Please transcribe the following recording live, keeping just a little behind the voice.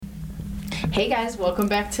Hey guys, welcome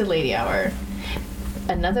back to Lady Hour.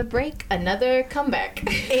 Another break, another comeback.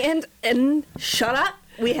 And shut up,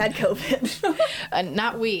 we had COVID.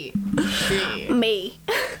 Not we. She. Me.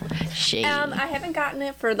 She. I haven't gotten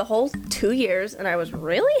it for the whole 2 years, and I was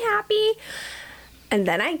really happy. And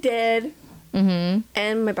then I did. Mm-hmm.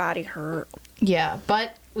 And my body hurt. Yeah,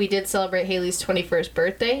 but we did celebrate Hailey's 21st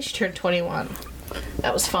birthday. She turned 21.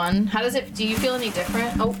 That was fun. How does it, do you feel any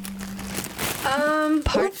different?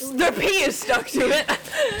 Oops, the pee is stuck to it.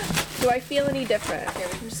 Do I feel any different? Here,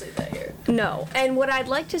 we can just leave that here. No. And what I'd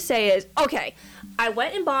like to say is, okay, I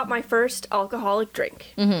went and bought my first alcoholic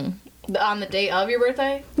drink. Mm-hmm. On the day of your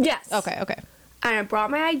birthday? Yes. Okay. And I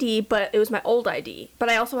brought my ID, but it was my old ID. But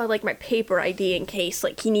I also had, like, my paper ID in case,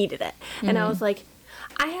 like, he needed it. Mm-hmm. And I was like,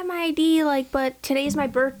 I have my ID, like, but today's my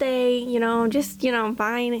birthday, just,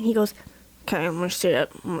 fine. And he goes, okay, I'm gonna see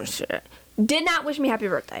it. Did not wish me happy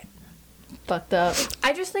birthday. Fucked up.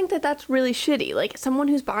 I just think that that's really shitty. Like, someone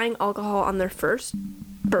who's buying alcohol on their first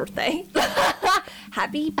birthday.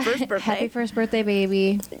 Happy first birthday. Happy first birthday,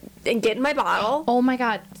 baby. And getting my bottle. Oh my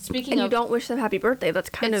god. Speaking and of... you don't wish them happy birthday. That's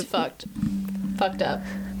kind of... fucked up.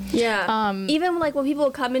 Yeah. Even, like, when people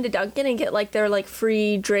come into Dunkin' and get, like, their, like,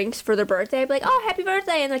 free drinks for their birthday, I'd be like, oh, happy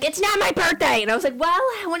birthday. And, like, it's not my birthday. And I was like, well,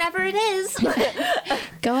 whenever it is.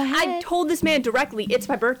 Go ahead. I told this man directly, it's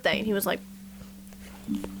my birthday. And he was like,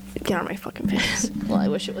 get on my fucking face. Well, I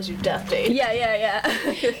wish it was your death date. Yeah.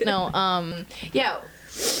 No, yeah,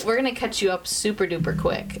 we're gonna catch you up super duper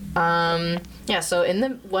quick. So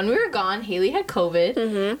when we were gone, Hailey had COVID.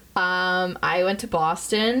 Mm-hmm. I went to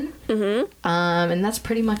Boston. Mm-hmm. And that's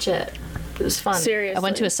pretty much it. It was fun. Seriously. I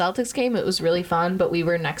went to a Celtics game. It was really fun, but we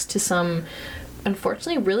were next to some,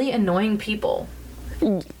 unfortunately, really annoying people.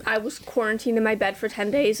 I was quarantined in my bed for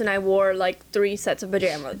 10 days, and I wore, like, 3 sets of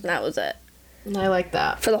pajamas, and that was it. I like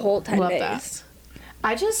that. For the whole 10 Love days.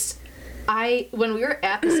 That. When we were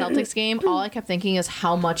at the Celtics game, all I kept thinking is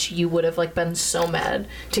how much you would have, like, been so mad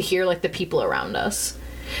to hear, like, the people around us.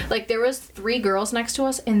 Like, there was 3 girls next to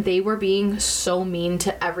us, and they were being so mean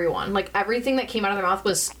to everyone. Like, everything that came out of their mouth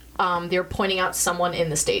was, they were pointing out someone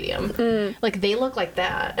in the stadium. Like, they look like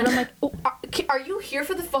that. And I'm like, oh, are you here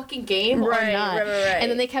for the fucking game or not? Right.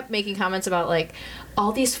 And then they kept making comments about, like,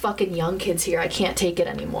 all these fucking young kids here, I can't take it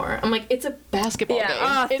anymore. I'm like, it's a basketball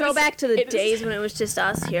game. Throw back to the days when it was just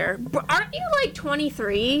us here. Aren't you, like,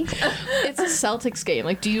 23? It's a Celtics game.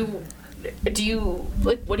 Like, do you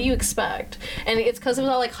like, what do you expect? And it's because it was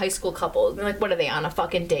all, like, high school couples. And, like, what are they, on a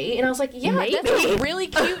fucking date? And I was like, yeah, maybe. That's a really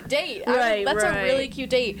cute date. That's a really cute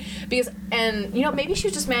date. And maybe she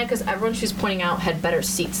was just mad because everyone she was pointing out had better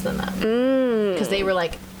seats than them. Because they were,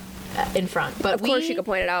 like, in front. But of course you could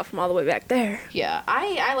point it out from all the way back there. Yeah,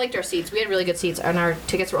 I liked our seats. We had really good seats, and our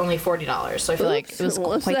tickets were only $40, so I feel like it was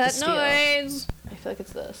What's quite that the steal. Noise? I feel like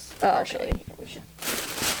it's this. Oh, partially. okay. We should...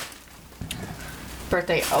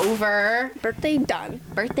 Birthday over. Birthday done.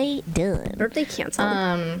 Birthday done. Birthday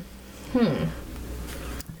canceled.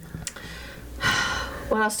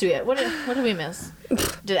 What else do we have? What did we miss?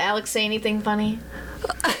 Did Alex say anything funny?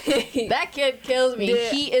 That kid kills me.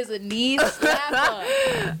 Yeah. He is a knee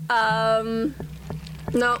slapper.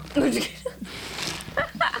 No.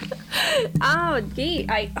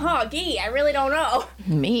 Gee, I really don't know.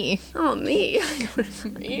 Me. Oh, me.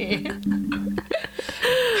 Me.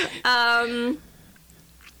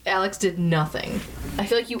 Alex did nothing. I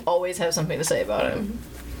feel like you always have something to say about him.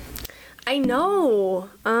 I know.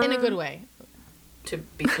 In a good way. To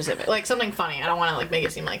be specific. Like, something funny. I don't want to, like, make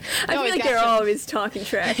it seem like... I feel like you're always talking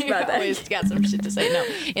trash about that. always got some shit to say. No,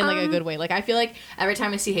 in, like, a good way. Like, I feel like every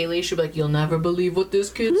time I see Hailey, she'll be like, you'll never believe what this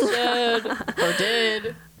kid said. Or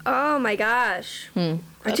did. Oh, my gosh. I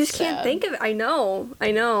just can't think of it. I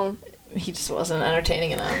know. He just wasn't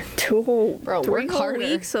entertaining enough. Bro, 3 whole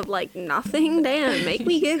weeks of, like, nothing. Damn, make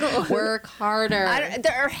me giggle. Work harder.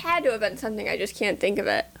 There had to have been something. I just can't think of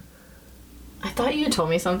it. I thought you had told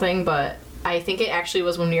me something, but I think it actually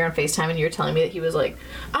was when we were on FaceTime and you were telling me that he was like,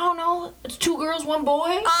 I don't know, it's 2 girls, 1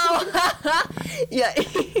 boy. Oh, yeah.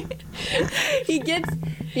 He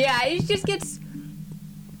just gets...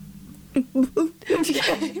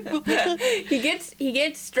 he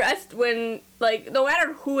gets stressed when, like, no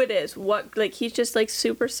matter who it is, what, like, he's just, like,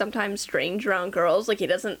 super sometimes strange around girls. Like, he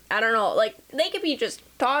doesn't, I don't know, like, they could be just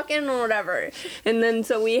talking or whatever. And then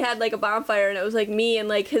so we had, like, a bonfire, and it was, like, me and,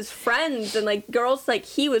 like, his friends and, like, girls, like,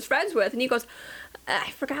 he was friends with. And he goes,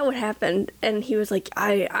 I forgot what happened. And he was like,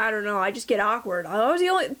 I don't know, I just get awkward. I was the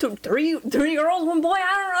only three girls, 1 boy,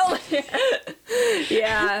 I don't know.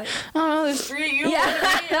 Yeah. I don't know, there's 3 of you.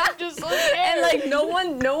 Yeah. I'm just so scared. And, like,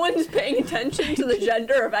 no one's paying attention to the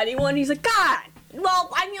gender of anyone. He's like, God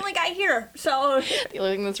Well, I mean, like, I hear, so. The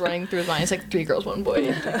only thing that's running through his mind is like 3 girls, 1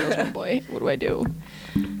 boy. 3 girls, 1 boy. What do I do?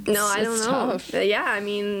 No, I don't It's know. tough. Yeah, I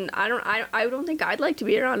mean, I don't think I'd like to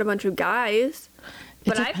be around a bunch of guys.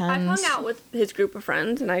 But I've hung out with his group of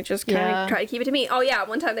friends, and I just kind of try to keep it to me. Oh, yeah,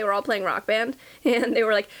 one time they were all playing Rock Band, and they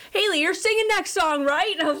were like, Hailey, you're singing next song,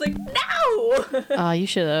 right? And I was like, no! Oh, you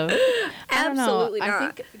should have. Absolutely I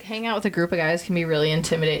not. think hanging out with a group of guys can be really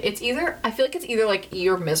intimidating. I feel like it's either, like,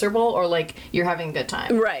 you're miserable or, like, you're having a good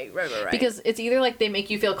time. Right. Because it's either, like, they make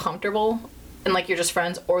you feel comfortable and, like, you're just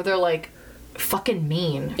friends, or they're, like, fucking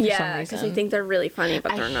mean for some because reason. they think they're really funny,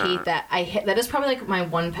 but they're not. I hate that. That is probably, like, my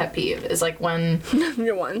one pet peeve, is, like, when...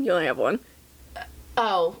 You're one. You only have one.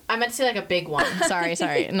 Oh, I meant to say, like, a big one. Sorry.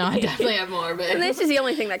 No, I definitely have more, but... And this is the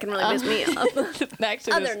only thing that can really piss me off.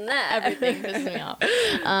 Actually, Other than that. everything pisses me off.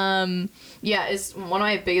 Yeah, is one of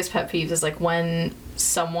my biggest pet peeves is, like, when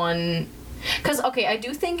someone... Because, okay, I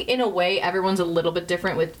do think, in a way, everyone's a little bit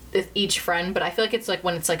different with each friend, but I feel like it's, like,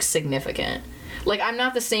 when it's, like, significant. Like, I'm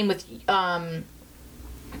not the same with,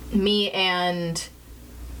 me and...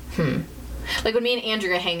 Like, when me and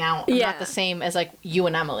Andrea hang out, I'm not the same as, like, you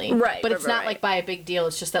and Emily. Right. But it's not, like, by a big deal.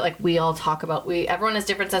 It's just that, like, we all talk about... Everyone has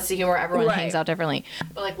different sense of humor. Everyone hangs out differently.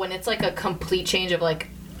 But, like, when it's, like, a complete change of, like,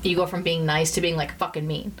 you go from being nice to being, like, fucking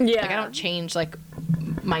mean. Yeah. Like, I don't change, like,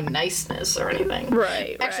 my niceness or anything.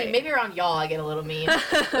 Right. Actually, maybe around y'all I get a little mean. But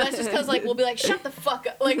that's just because, like, we'll be like, shut the fuck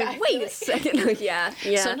up. Like, wait a second. Yeah.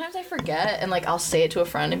 Sometimes I forget, and, like, I'll say it to a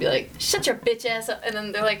friend and be like, shut your bitch ass up. And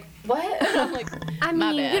then they're like, what? And I'm like, I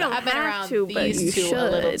my mean, bad. you don't I've been have around to, but these you two should.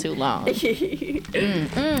 a little too long.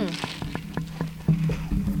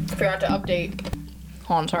 Forgot to update.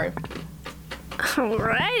 Hold on, sorry.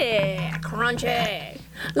 Alrighty. Crunchy.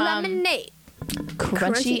 Lemonade.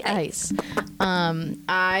 Crunchy ice.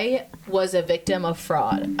 I was a victim of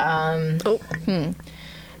fraud. I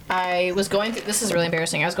was going through, this is really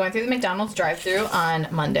embarrassing. I was going through the McDonald's drive-thru on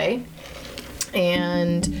Monday,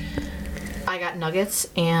 and I got nuggets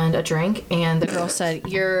and a drink, and the girl said,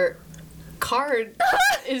 your card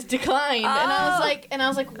is declined. And I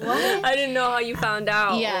was like, what? I didn't know how you found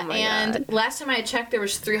out. Yeah, Oh my and God. last time I checked, there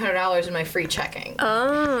was $300 in my free checking.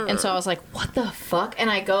 Oh. And so I was like, what the fuck? And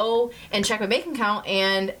I go and check my bank account,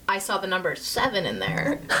 and I saw the number 7 in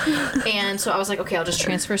there. And so I was like, okay, I'll just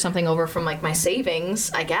transfer something over from, like, my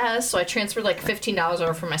savings, I guess. So I transferred, like, $15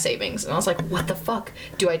 over from my savings. And I was like, what the fuck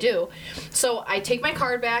do I do? So I take my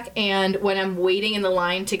card back, and when I'm waiting in the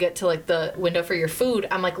line to get to, like, the window for your food,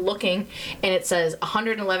 I'm, like, looking, and it says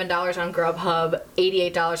 $111 on Grubhub,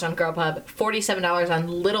 $88 on Grubhub, $47 on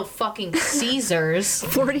Little fucking Caesars.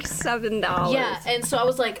 $47. Yeah, and so I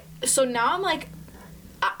was like, so now I'm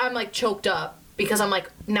like choked up because I'm like,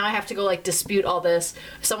 now I have to go, like, dispute all this.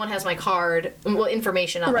 Someone has my card, well,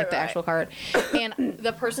 information, not, like, the actual card. And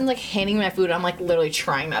the person's, like, handing me my food, and I'm, like, literally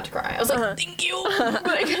trying not to cry. I was like, thank you.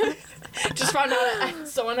 Like, just found out that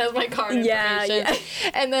someone has my card information. Yeah.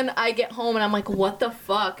 And then I get home, and I'm like, what the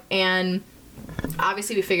fuck? And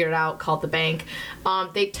obviously we figured it out, called the bank.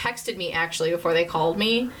 They texted me, actually, before they called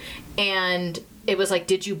me, and it was like,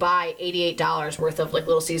 did you buy $88 worth of, like,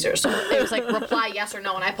 Little Caesars? So it was like, reply yes or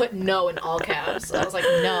no, and I put no in all caps. So I was like,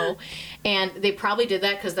 no. And they probably did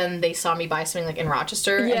that because then they saw me buy something, like, in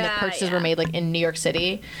Rochester, and the purchases were made, like, in New York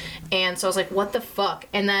City. And so I was like, what the fuck?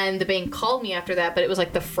 And then the bank called me after that, but it was,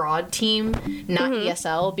 like, the fraud team, not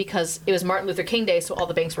ESL, because it was Martin Luther King Day, so all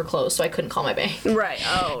the banks were closed, so I couldn't call my bank. Right.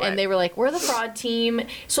 Oh, right. And they were like, we're the fraud team.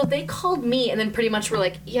 So they called me, and then pretty much were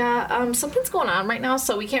like, yeah, something's going on right now,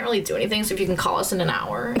 so we can't really do anything, so if you can call us in an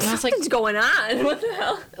hour. And I was like, What's going on? What the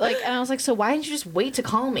hell? like, and I was like, so why didn't you just wait to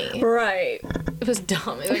call me? Right. It was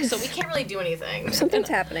dumb. Like, so we can't really do anything. Something's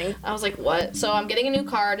And happening. I was like, what? So I'm getting a new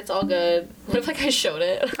card. It's all good. What if, like, I showed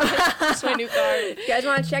it? It's my new card. You guys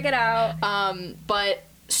want to check it out? But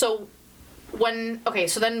so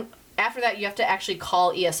so then after that you have to actually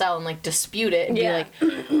call ESL and, like, dispute it and be like,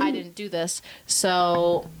 I didn't do this.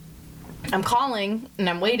 So I'm calling and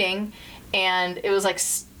I'm waiting, and it was like,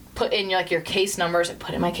 put in, like, your case numbers. I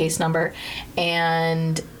put in my case number,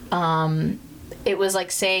 and it was like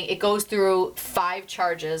saying it goes through 5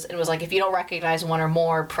 charges, and it was like, if you don't recognize one or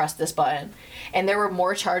more, press this button. And there were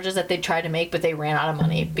more charges that they tried to make, but they ran out of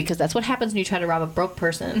money, because that's what happens when you try to rob a broke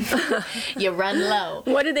person. You run low.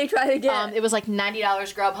 What did they try to get? It was like $90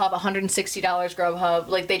 Grubhub, $160 Grubhub.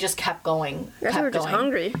 Like, they just kept going. I guess they were just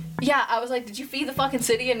hungry. Yeah, I was like, did you feed the fucking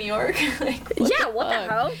city in New York? Like, What the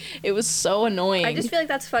hell? It was so annoying. I just feel like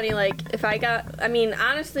that's funny. Like, if I got, I mean,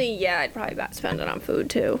 honestly, yeah, I'd probably spend it on food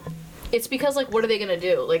too. It's because, like, what are they gonna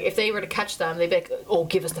do? Like, if they were to catch them, they'd be like, oh,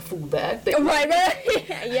 give us the food back. Right.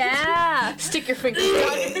 Yeah. Stick your fingers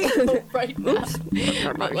down your throat right now.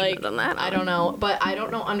 But, like, I don't know. But I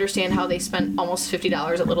don't understand how they spent almost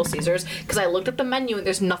 $50 at Little Caesars, because I looked at the menu and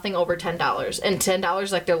there's nothing over $10. And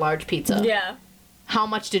 $10 like their large pizza. Yeah. How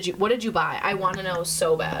much what did you buy? I want to know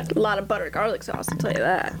so bad. A lot of butter garlic sauce, I'll tell you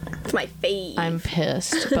that. It's my fave. I'm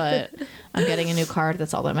pissed, but I'm getting a new card.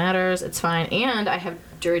 That's all that matters. It's fine. And I have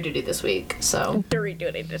jury duty this week, so. Jury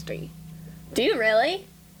duty this week. Do you really?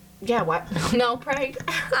 Yeah, what? No, prank.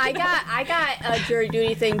 I got a jury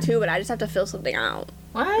duty thing too, but I just have to fill something out.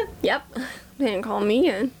 What? Yep. They didn't call me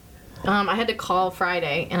in. I had to call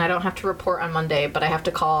Friday, and I don't have to report on Monday, but I have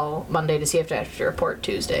to call Monday to see if I have to report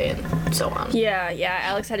Tuesday, and so on. Yeah,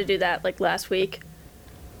 Alex had to do that, like, last week.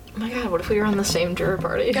 Oh my god, what if we were on the same juror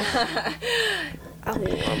party? I'll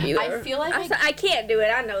be there. I feel like I can't do it.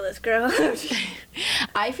 I know this girl.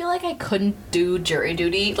 I feel like I couldn't do jury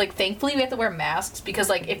duty. Like, thankfully we have to wear masks, because,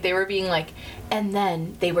 like, if they were being like, and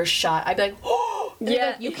then they were shot, I'd be like, oh! Yeah.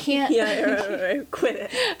 Like, you can't. Yeah, right. Quit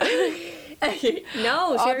it.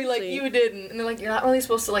 No, seriously. I'll be like, you didn't. And they're like, you're not really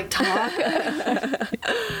supposed to, like, talk.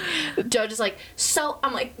 The judge is like, so,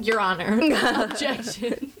 I'm like, Your Honor,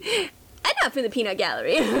 objection. Enough in the peanut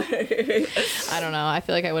gallery. I don't know. I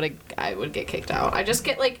feel like I would get kicked out. I just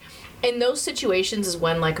get, like, in those situations is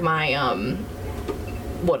when, like, my,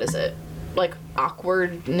 what is it? Like,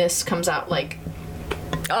 awkwardness comes out, like,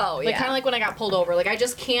 oh, yeah. Like, kind of like when I got pulled over. Like, I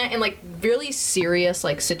just can't, in, like, really serious,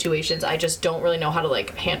 like, situations, I just don't really know how to,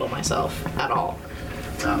 like, handle myself at all.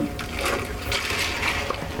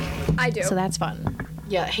 I do. So that's fun.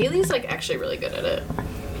 Yeah, Hailey's, like, actually really good at it.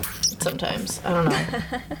 Sometimes. I don't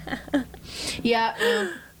know. Yeah,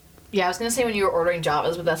 I was gonna say when you were ordering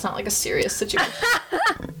Javas, but that's not, like, a serious situation.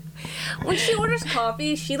 When she orders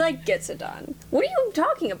coffee, she, like, gets it done. What are you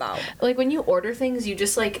talking about? Like, when you order things, you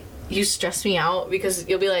just, like, you stress me out, because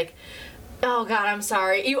you'll be like, oh god, I'm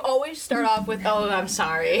sorry. You always start off with, oh, I'm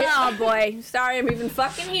sorry. Oh boy, sorry I'm even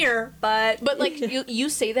fucking here, but like, you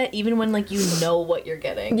say that even when, like, you know what you're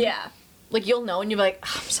getting. Yeah. Like, you'll know, and you're like,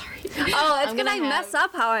 oh, I'm sorry. Oh, it's because I mess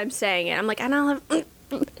up how I'm saying it. I'm like, I don't have...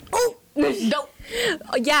 Oh! No.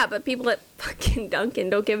 Yeah, but people at fucking Dunkin'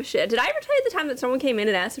 don't give a shit. Did I ever tell you the time that someone came in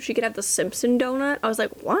and asked if she could have the Simpson donut? I was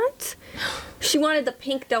like, what? She wanted the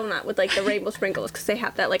pink donut with, like, the rainbow sprinkles, because they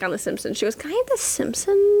have that, like, on the Simpsons. She goes, can I have the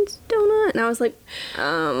Simpsons donut? And I was like,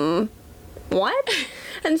 what?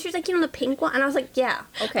 And she was like, you know, the pink one? And I was like, yeah,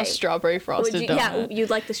 okay. A strawberry frosted donut. Yeah, you'd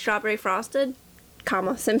like the strawberry frosted,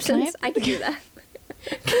 comma, Simpsons? I could do that.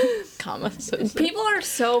 Comma, Simpsons. People are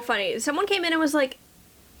so funny. Someone came in and was like,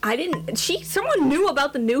 someone knew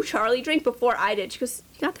about the new Charlie drink before I did. She goes,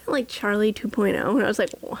 you got that, like, Charlie 2.0? And I was like,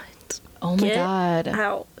 what? Oh my god.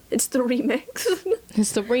 How? It's the remix.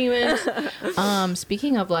 It's the remix.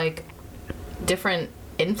 Speaking of, like, different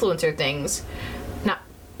influencer things, now,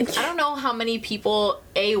 I don't know how many people,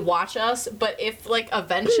 watch us, but if, like,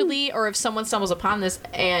 eventually, or if someone stumbles upon this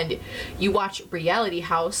and you watch Reality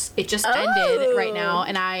House, it just ended right now,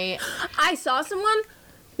 and I saw someone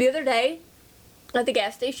the other day at the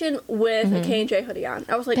gas station with a K&J hoodie on.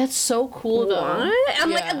 I was like, that's so cool, though. What?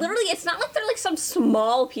 I'm like, literally, it's not like they're, like, some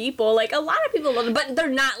small people. Like, a lot of people love them, but they're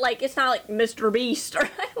not, like, it's not like Mr. Beast or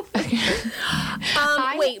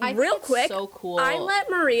I real quick. So cool. I let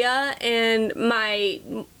Maria and my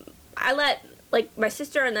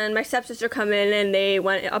sister and then my stepsister come in, and they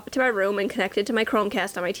went up to my room and connected to my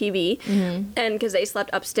Chromecast on my TV, and because they slept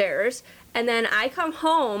upstairs. And then I come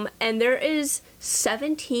home, and there is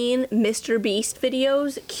 17 Mr. Beast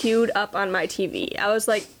videos queued up on my TV. I was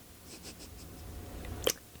like,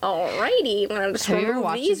 alrighty. Have you ever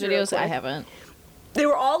watched these videos? I haven't. They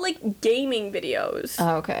were all, like, gaming videos.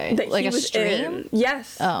 Oh, okay. Like a stream?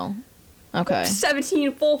 Yes. Oh. Okay.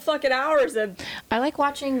 17 full fucking hours of... I like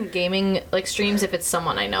watching gaming, like, streams if it's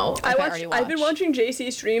someone I know. I've been watching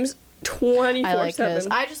JC streams 24/7. I like his.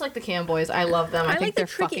 I just like the Cam Boys. I love them. I think they're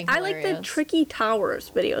fucking hilarious. I like the Tricky Towers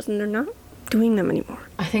videos, and they're not doing them anymore.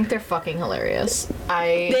 I think they're fucking hilarious.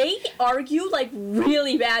 They argue, like,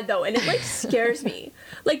 really bad, though, and it, like, scares me.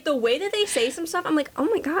 Like, the way that they say some stuff, I'm like, oh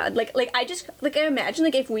my god. Like I just, like, I imagine,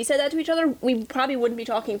 like, if we said that to each other, we probably wouldn't be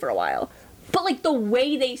talking for a while. But, like, the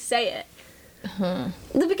way they say it.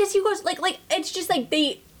 Because you guys, like, it's just, like,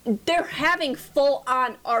 they're having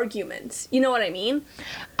full-on arguments. You know what I mean?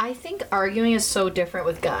 I think arguing is so different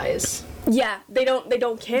with guys. Yeah, they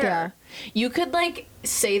don't care. Yeah. You could, like,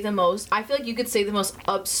 say the most... I feel like you could say the most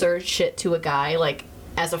absurd shit to a guy, like,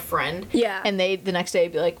 as a friend. Yeah. And they the next day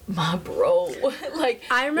be like, "My bro," like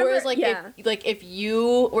I remember. Whereas like yeah. if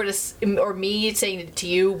you were or me saying it to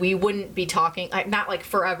you, we wouldn't be talking like not like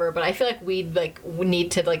forever, but I feel like we'd like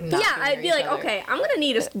need to like not. Yeah, be I'd near be each like, other. okay, I'm gonna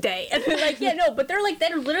need a day. And they're like, yeah, no, but they're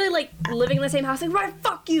literally like living in the same house. Like, right,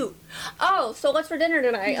 fuck you. Oh, so what's for dinner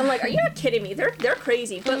tonight? I'm like, are you not kidding me? They're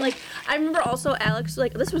crazy. But like, I remember also Alex,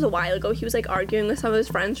 like, this was a while ago. He was like arguing with some of his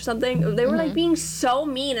friends or something. They were like being so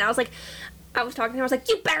mean, and I was like. I was talking to him, I was like,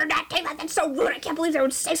 you better not take that, that's so rude, I can't believe they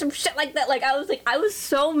would say some shit like that. Like, I was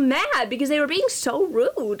so mad because they were being so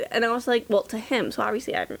rude. And I was like, well, to him, so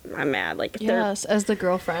obviously I'm mad. Like, if yes, as the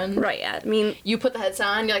girlfriend. Right, yeah, I mean. You put the headset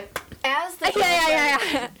on, you're like, as the girlfriend.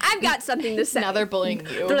 Yeah. I've got something to say. Now they're bullying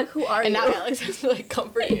you. They're like, who are and you? And now Alex has to like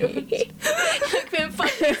comfort you. Like, man,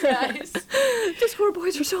 fuck these guys. Discord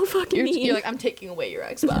boys are so fucking mean. You're like, I'm taking away your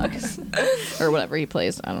Xbox. Or whatever he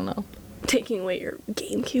plays, I don't know. Taking away your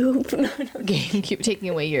GameCube. GameCube, taking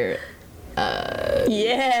away your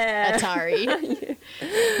yeah. Atari.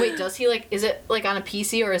 Wait, does he like? Is it like on a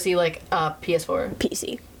PC or is he like PS4?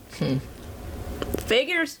 PC.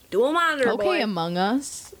 Figures. Dual monitor. Okay, boy. Among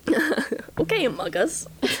Us. Okay, Among Us.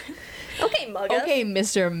 Okay, Mug Us. Okay,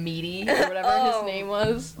 Mr. Meaty or whatever his name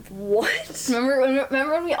was. What?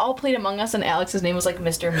 Remember when we all played Among Us and Alex's name was like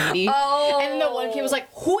Mr. Meaty? Oh. And the one kid was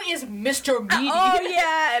like, "Who is Mr. Meaty?" Oh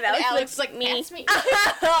yeah, and Alex was like, me. "That's me."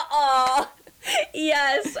 Oh.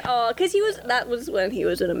 Yes. Oh, because that was when he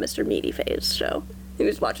was in a Mr. Meaty phase show. He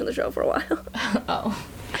was watching the show for a while. Oh.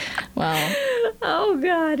 Wow. Oh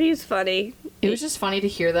god, he's funny. It was just funny to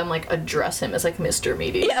hear them like address him as like Mr.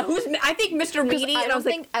 Meaty. Yeah, I think Mr. Meaty, I and I was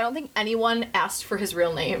like, don't think anyone asked for his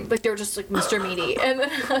real name. Like they were just like Mr. Meaty, and then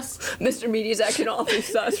us. Mr. Meaty's acting awfully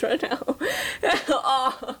sus right now.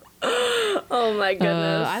 Oh my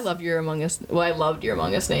goodness. I love your Among Us. Well, I loved your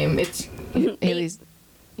Among Us name. It's Hailey's.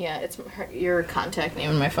 Yeah, it's your contact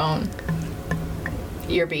name on my phone.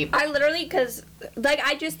 Your beep. I literally, because like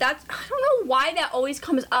I don't know why that always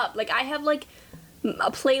comes up. Like I have like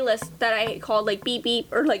a playlist that I call like beep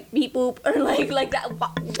beep or like beep boop or like that.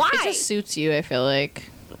 Why? It just suits you, I feel like.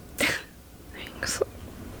 Thanks.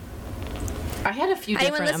 I had a few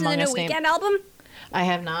different Anyone listen Among to Us the names. Weekend album? I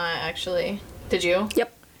have not actually. Did you?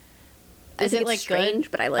 Yep. I Is think it it's like strange,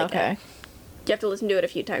 good? but I like Okay. it. You have to listen to it a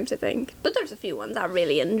few times, I think. But there's a few ones I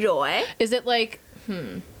really enjoy. Is it like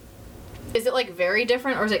Is it like very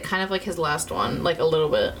different or is it kind of like his last one? Like a little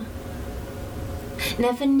bit.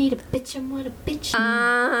 Never need a bitch, I'm what a bitch.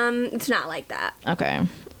 It's not like that. Okay.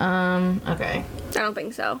 Okay. I don't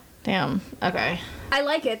think so. Damn. Okay. I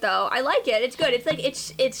like it though. I like it. It's good. It's like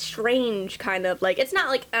it's strange kind of like it's not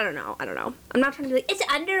like I don't know. I'm not trying to be like it's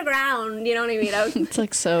underground. You know what I mean? It's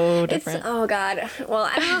like so different. It's oh god. Well,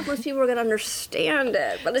 I don't know if most people are gonna understand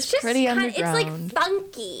it, but it's just pretty kinda, it's like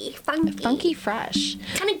underground. funky, fresh.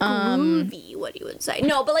 kind of groovy. What you would say?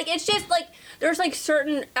 No, but like it's just like there's like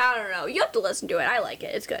certain I don't know. You have to listen to it. I like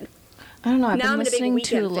it. It's good. I don't know. I've Now been I'm in a big listening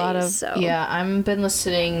to a Weekend lot phase, of so. yeah. I've been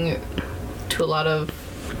listening to a lot of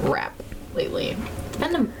rap lately.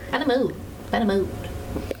 Been a mood.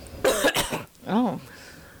 Oh,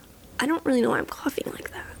 I don't really know why I'm coughing like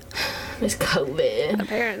that. it's COVID.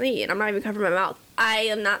 Apparently, and I'm not even covering my mouth. I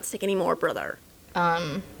am not sick anymore, brother. I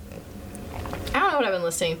don't know what I've been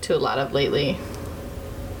listening to a lot of lately.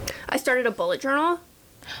 I started a bullet journal.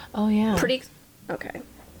 Oh yeah. Okay.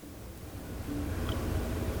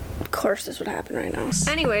 Of course this would happen right now.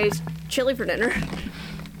 Anyways, chili for dinner.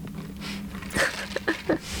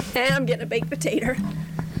 And I'm getting a baked potato.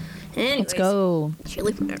 Anyways, Let's go.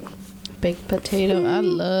 chili for dinner. Baked potato. I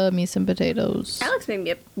love me some potatoes. Alex made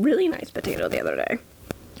me a really nice potato the other day.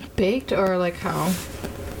 Baked or like how?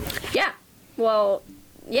 Yeah. Well,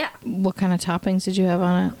 yeah. What kind of toppings did you have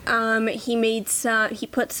on it? He made some. He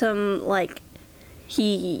put some like.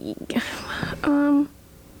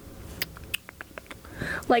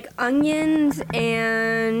 Like onions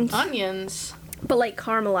and. Onions. But like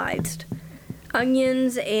caramelized.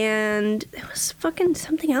 Onions and it was fucking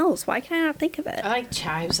something else. Why can I not think of it? I like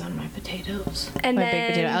chives on my potatoes. And my then baked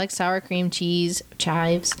potato. I like sour cream, cheese,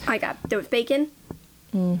 chives. there was bacon,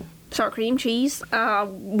 sour cream, cheese,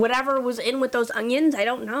 whatever was in with those onions. I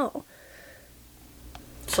don't know.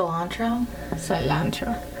 Cilantro.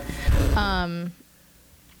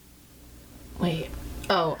 Wait.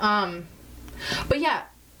 Oh. But yeah.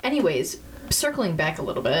 Anyways, circling back a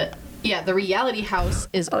little bit. Yeah, the reality house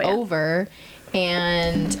is over.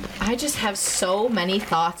 And I just have so many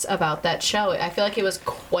thoughts about that show. I feel like it was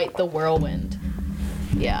quite the whirlwind.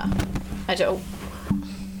 Yeah. Let him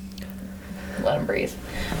breathe.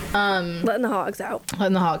 Letting the hogs out.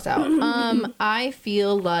 I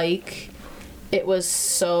feel like It was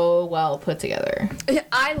so well put together.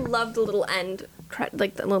 I loved the little end,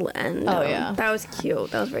 like the little end. Oh, yeah. That was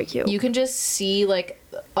cute. That was very cute. You can just see, like,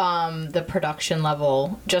 the production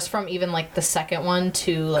level just from even, like, the second one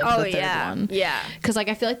to, like, the third one. Yeah. Because, like,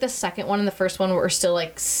 I feel like the second one and the first one were still,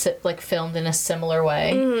 like, filmed in a similar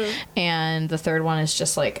way. Mm-hmm. And the third one is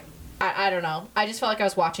just, like, I don't know. I just felt like I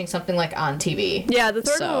was watching something, like, on TV. Yeah, the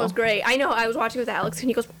third one was great. I know, I was watching with Alex, and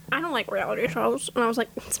he goes, I don't like reality shows. And I was like,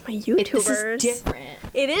 it's my YouTubers. This is different.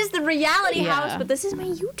 It is the reality house, but this is my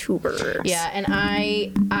YouTubers. Yeah, and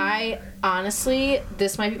I honestly,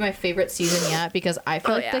 this might be my favorite season yet because I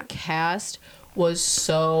feel the cast was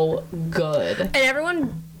so good. And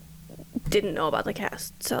everyone didn't know about the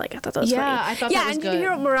cast, so like I thought that was funny. Yeah, I thought that was good. good. Did you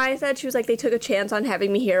hear what Mariah said? She was like, they took a chance on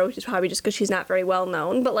having me here, which is probably just because she's not very well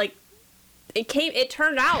known, but like it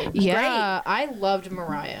turned out great. I loved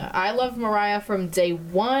Mariah. I loved Mariah from day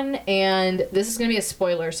one, and this is gonna be a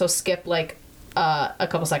spoiler, so skip like a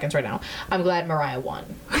couple seconds right now. I'm glad Mariah won.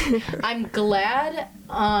 I'm glad,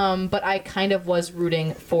 but I kind of was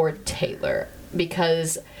rooting for Taylor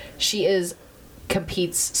because she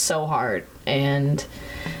competes so hard, and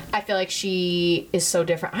I feel like she is so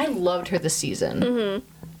different. I loved her this season. Mm-hmm.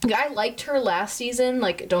 I liked her last season,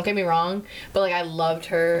 like, don't get me wrong, but, like, I loved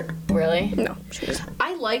her. Really? No, she was.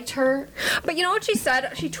 I liked her. But you know what she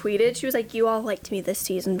said? She tweeted, she was like, you all liked me this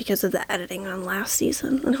season because of the editing on last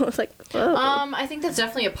season. And I was like, whoa. I think that's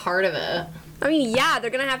definitely a part of it. I mean, yeah, they're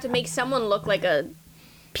gonna have to make someone look like a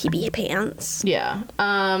PB pants. Yeah.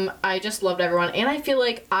 I just loved everyone, and I feel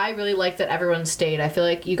like I really liked that everyone stayed. I feel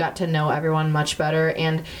like you got to know everyone much better,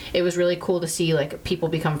 and it was really cool to see like people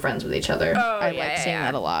become friends with each other. I liked seeing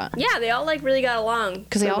that a lot. Yeah, they all like really got along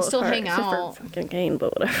because they all still hang out. For fucking Kane,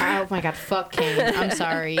 but whatever. Oh my god, fuck Kane. I'm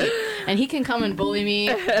sorry, and he can come and bully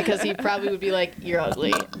me because he probably would be like, "You're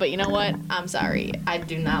ugly," but you know what? I'm sorry. I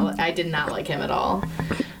did not like him at all.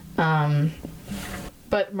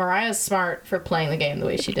 But Mariah's smart for playing the game the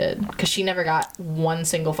way she did. Because she never got one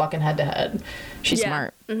single fucking head-to-head. She's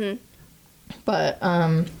smart. Mm-hmm. But,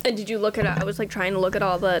 And did you look at I was, like, trying to look at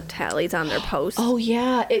all the tallies on their posts. Oh,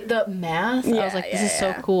 yeah. The math. I was like, this is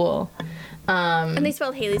so cool. And they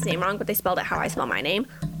spelled Hailey's name wrong, but they spelled it how I spell my name.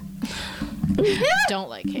 Don't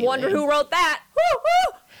like Hailey. Wonder who wrote that.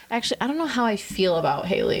 Woo-hoo! Actually, I don't know how I feel about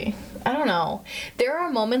Hailey. I don't know. There are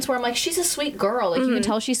moments where I'm like, she's a sweet girl. Like, you can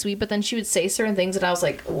tell she's sweet, but then she would say certain things and I was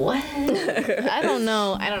like, what? I don't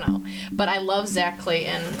know. But I love Zach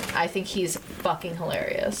Clayton. I think he's fucking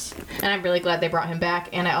hilarious. And I'm really glad they brought him back.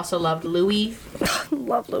 And I also loved Louie.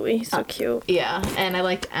 Love Louie. He's so cute. Yeah. And I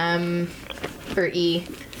liked E.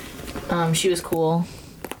 She was cool.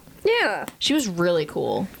 Yeah. She was really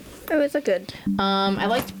cool. It was a good. I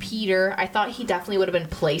liked Peter. I thought he definitely would have been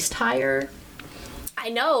placed higher. I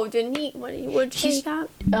know, didn't he? What did he got?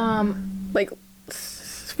 Like,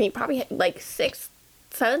 he probably had, like 6,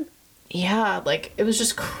 7. Yeah, like it was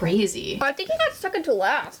just crazy. I think he got stuck until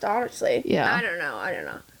last. Honestly. Yeah. I don't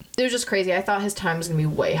know. It was just crazy. I thought his time was gonna be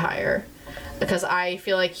way higher because I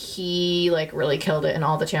feel like he like really killed it in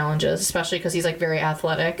all the challenges, especially because he's like very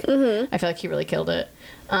athletic. Mm-hmm. I feel like he really killed it.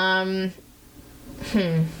 I'm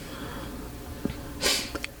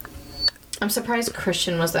surprised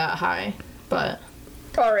Christian was that high, but.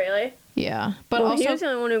 Oh, really? Yeah. But also, he was the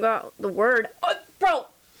only one who got the word. Bro!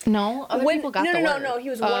 No, other people got the word. No, he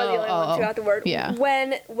was one of the only ones who got the word. Yeah.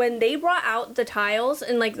 When they brought out the tiles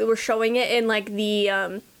and, like, they were showing it in, like,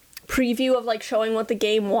 the preview of, like, showing what the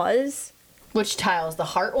game was. Which tiles? The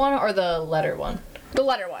heart one or the letter one? The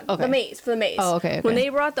letter one. Okay. For the maze. Oh, okay. When they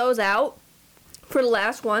brought those out for the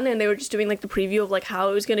last one and they were just doing, like, the preview of, like, how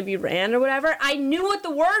it was going to be ran or whatever, I knew what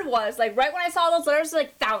the word was. Like, right when I saw those letters,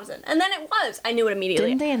 like, 1,000. And then it was. I knew it immediately.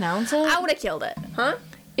 Didn't they announce it? I would have killed it. Huh?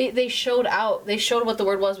 They showed what the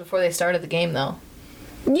word was before they started the game, though.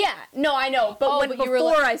 Yeah. No, I know. But,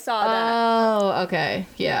 before I saw that. Oh, okay.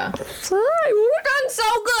 Yeah. Sorry, we were done so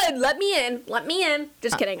good. Let me in.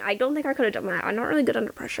 Just kidding. I don't think I could have done that. I'm not really good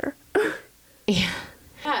under pressure. Yeah.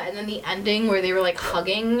 Yeah, and then the ending where they were like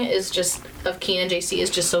hugging of Keen and JC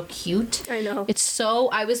is just so cute. I know. It's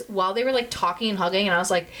so, while they were like talking and hugging, and I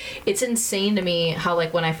was like, it's insane to me how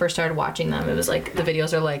like when I first started watching them, it was like, the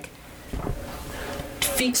videos are like,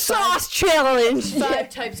 sauce challenge. 5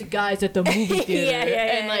 types of guys at the movie theater.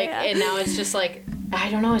 And now it's just like,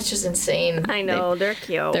 I don't know, it's just insane. I know, they're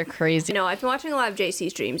cute. They're crazy. No, I've been watching a lot of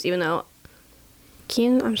JC streams, even though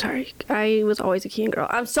Keen, I'm sorry. I was always a Keen girl.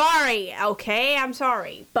 I'm sorry, okay? I'm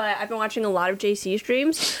sorry. But I've been watching a lot of JC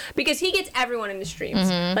streams because he gets everyone in the streams.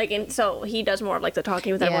 Mm-hmm. Like, and so he does more of like the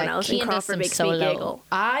talking with everyone else, and Crawford makes me giggle.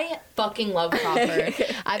 I fucking love Crawford.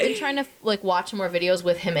 I've been trying to like watch more videos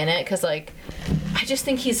with him in it because like, I just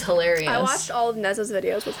think he's hilarious. I watched all of Nezza's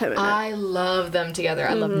videos with him in it. I love them together.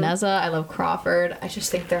 I love Nezza. I love Crawford. I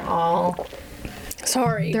just think they're all...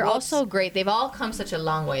 Sorry. They're all so great. They've all come such a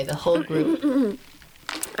long way, the whole group.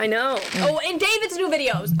 I know. Oh, and David's new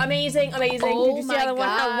videos. Amazing. Oh Did you see the other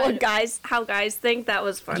one? God. How guys think that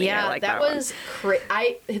was funny. Yeah, I like that was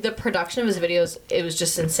the production of his videos, it was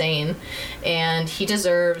just insane. And he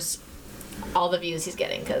deserves all the views he's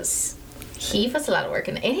getting because he puts a lot of work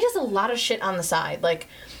in it. And he does a lot of shit on the side, like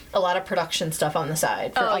a lot of production stuff on the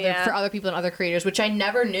side for other people and other creators, which I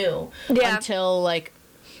never knew until like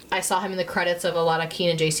I saw him in the credits of a lot of Keen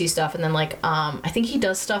and JC stuff, and then like I think he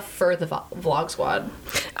does stuff for the Vlog Squad.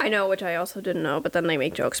 I know, which I also didn't know, but then they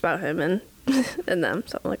make jokes about him and and them,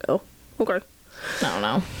 so I'm like, oh, okay. I don't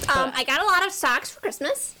know. I got a lot of socks for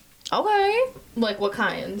Christmas. Okay. Like what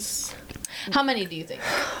kinds? How many do you think?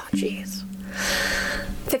 Oh, jeez.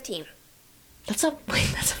 15. That's a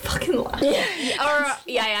fucking lot. Yeah.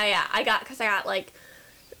 Yeah. I got like,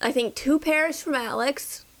 I think 2 pairs from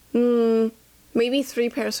Alex. Maybe 3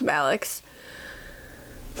 pairs from Alex.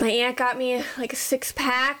 My aunt got me like a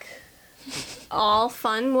 6-pack. All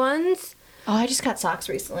fun ones. Oh, I just got socks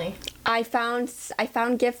recently. I found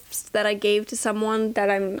gifts that I gave to someone that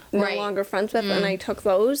I'm no longer friends with, and I took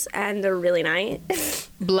those, and they're really nice.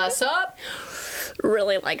 Bless up.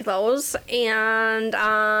 Really like those, and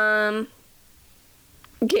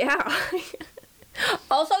yeah.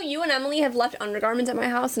 Also, you and Emily have left undergarments at my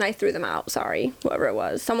house, and I threw them out. Sorry, whoever it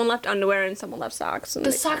was. Someone left underwear, and someone left socks. And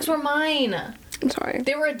the socks were mine. I'm sorry.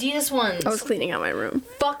 They were Adidas ones. I was cleaning out my room.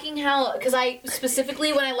 Fucking hell. Because I,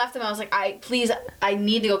 specifically when I left them, I was like, I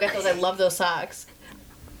need to go get those. I love those socks.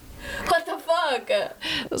 What the fuck?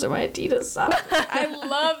 Those are my Adidas socks. I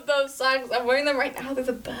love those socks. I'm wearing them right now. They're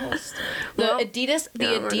the best. The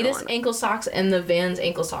Adidas ankle socks and the Vans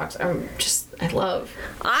ankle socks. I love.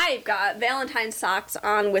 I've got Valentine's socks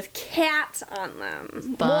on with cats on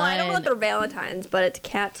them. Fun. Well, I don't know if they're Valentine's, but it's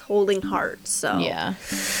cats holding hearts. So yeah,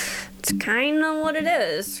 it's kind of what it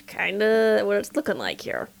is. Kind of what it's looking like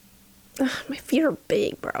here. Ugh, my feet are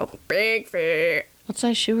big, bro. Big feet. What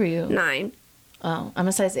size shoe are you? 9. Oh, I'm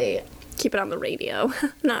a size 8. Keep it on the radio.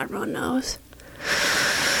 Not everyone knows.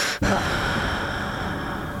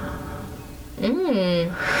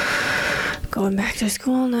 Going back to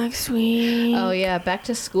school next week. Oh, yeah. Back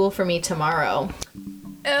to school for me tomorrow.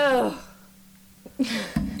 Ugh.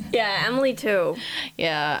 Yeah, Emily too.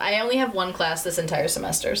 Yeah, I only have 1 class this entire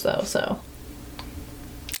semester, though, so.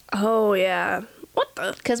 Oh, yeah. What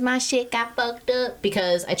the? Because my shit got fucked up.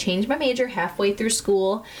 Because I changed my major halfway through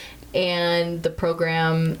school. And the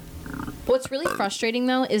program, what's really frustrating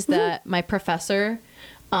though is that my professor,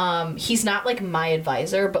 he's not like my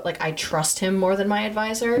advisor, but like I trust him more than my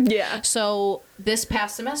advisor. Yeah. So this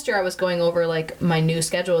past semester I was going over like my new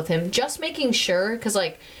schedule with him, just making sure, because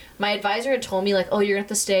like my advisor had told me like, oh, you're gonna have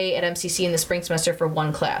to stay at MCC in the spring semester for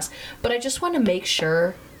 1 class. But I just want to make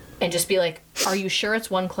sure and just be like, are you sure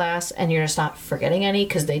it's 1 class and you're just not forgetting any?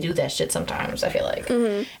 Because they do that shit sometimes, I feel like.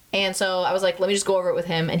 Mm-hmm. And so I was like, let me just go over it with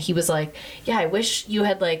him. And he was like, yeah, I wish you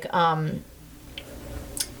had, like, gone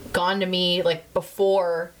to me, like,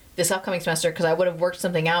 before this upcoming semester, because I would have worked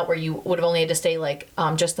something out where you would have only had to stay, like,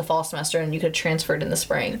 just the fall semester and you could have transferred in the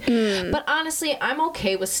spring. Mm. But honestly, I'm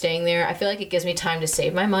okay with staying there. I feel like it gives me time to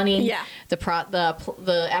save my money. Yeah.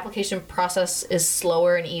 The application process is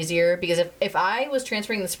slower and easier, because if I was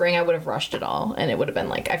transferring in the spring, I would have rushed it all, and it would have been,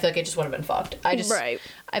 like, I feel like it just would have been fucked. I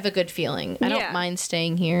have a good feeling. I don't mind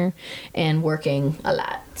staying here and working a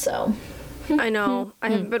lot, so. I know. I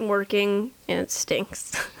haven't been working, and it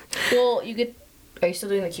stinks. Well, are you still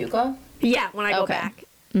doing the Q Club? Yeah, when I go back.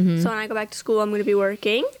 Mm-hmm. So when I go back to school, I'm going to be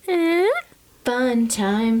working. Fun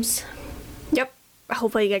times. Yep.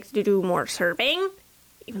 Hopefully I get to do more serving,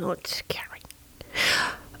 even though it's scary.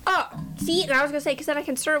 Oh, see, and I was going to say, because then I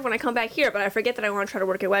can serve when I come back here, but I forget that I want to try to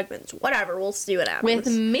work at Wegmans. Whatever, we'll see what happens.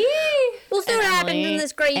 With me? We'll see what happens in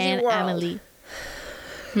this crazy world. Emily.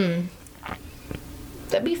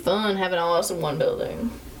 That'd be fun, having all us in one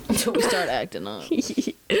building. Until we start acting up.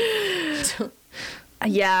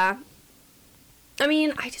 Yeah. I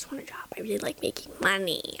mean, I just want a job. I really like making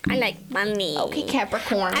money. I like money. Okay,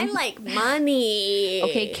 Capricorn. I like money.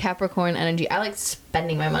 Okay, Capricorn energy. I like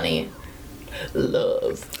spending my money.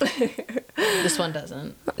 Love. This one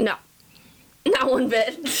doesn't. No. Not one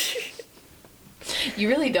bit. You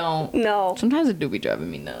really don't. No. Sometimes it do be driving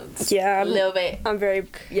me nuts. Yeah. A little bit. I'm very,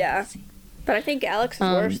 yeah. But I think Alex is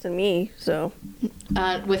worse than me, so.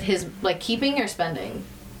 With his, like, keeping or spending?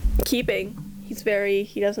 Keeping.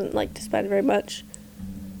 He doesn't like to spend very much.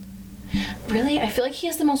 Really? I feel like he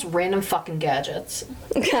has the most random fucking gadgets.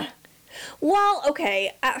 Well,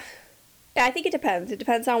 okay. Yeah, I think it depends. It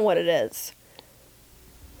depends on what it is.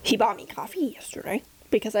 He bought me coffee yesterday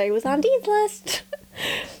because I was on Dean's list.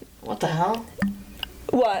 What the hell?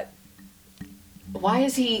 What? Why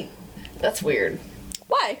is he... That's weird.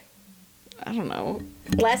 Why? I don't know.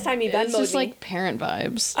 Last time he Venmo'd me. It's just like parent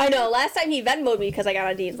vibes. I know. Last time he Venmo'd me because I got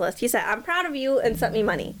on Dean's list. He said, "I'm proud of you," and sent me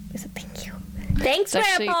money. I said, "Thank you." Thanks,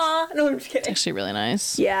 It's Grandpa. No, I'm just kidding. It's actually really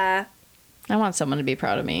nice. Yeah. I want someone to be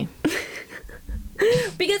proud of me.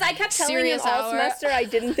 Because I kept telling Serious him all hour. semester I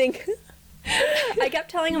didn't think... I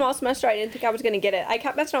kept telling him all semester I didn't think I was going to get it. I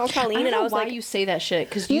kept messing around with Colleen, and I was why like... you say that shit,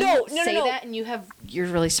 because you No, say that and you're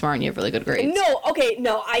really smart and you have really good grades. No, okay,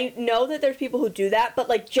 no, I know that there's people who do that, but,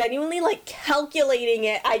 like, genuinely, like, calculating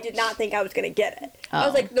it, I did not think I was going to get it. I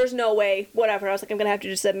was Oh. like, there's no way, whatever. I was like, I'm going to have to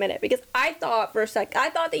just admit it. Because I thought for a sec,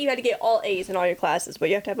 I thought that you had to get all A's in all your classes, but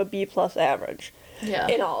you have to have a B+ average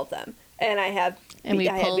in all of them. And I have And we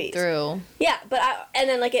I had pulled B's. through. Yeah, but and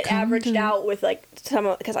then, like, it Come averaged through. out with, like,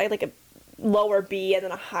 because I had, like, a lower B and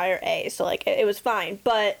then a higher A, so, like, it was fine.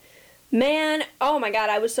 But, man, oh my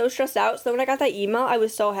god, I was so stressed out. So when I got that email, I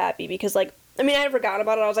was so happy because, like, I mean, I had forgotten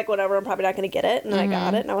about it. I was like, whatever, I'm probably not going to get it. And then I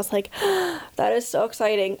got it, and I was like, that is so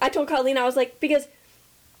exciting. I told Colleen, I was like, because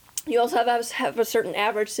you also have a certain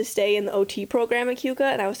average to stay in the OT program at CUCA,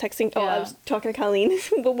 and I was texting, I was talking to Colleen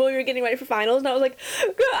when we were getting ready for finals, and I was like, I'm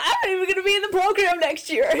not even going to be in the program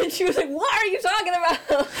next year. And she was like, what are you talking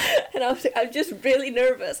about? And I was like, I'm just really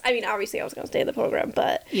nervous. I mean, obviously I was going to stay in the program,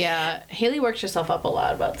 but... Yeah, Hailey works herself up a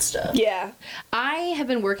lot about stuff. Yeah. I've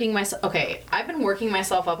been working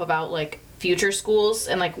myself up about, like, future schools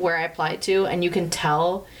and, like, where I apply to, and you can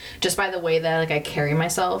tell just by the way that, like, I carry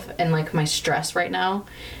myself and, like, my stress right now.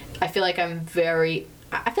 I feel like I'm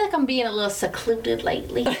being a little secluded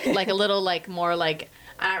lately. Like, a little, like, more, like,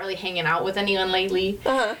 I'm not really hanging out with anyone lately.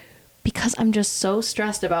 Uh-huh. Because I'm just so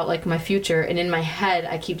stressed about, like, my future, and in my head,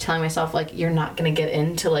 I keep telling myself, like, you're not gonna get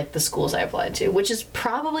into, like, the schools I applied to, which is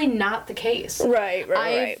probably not the case.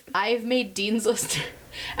 Right. I've made Dean's List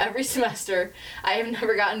every semester. I have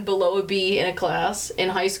never gotten below a B in a class in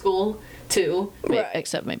high school, too. Right.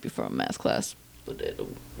 Except maybe for a math class.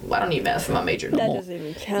 I don't need math for my major no That more. doesn't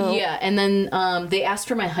even count. Yeah, and then they asked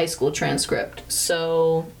for my high school transcript,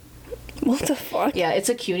 so... What the fuck? Yeah, it's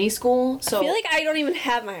a CUNY school, so... I feel like I don't even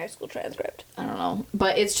have my high school transcript. I don't know.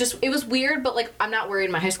 But it's just... It was weird, but, like, I'm not worried.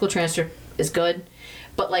 My high school transcript is good.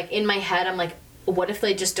 But, like, in my head, I'm like, what if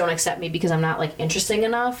they just don't accept me because I'm not, like, interesting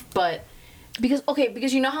enough? But...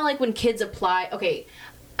 Because you know how, like, when kids apply... Okay,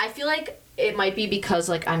 I feel like it might be because,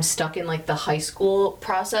 like, I'm stuck in, like, the high school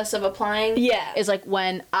process of applying. Yeah. Is, like,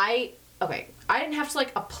 when I didn't have to,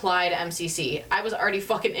 like, apply to MCC. I was already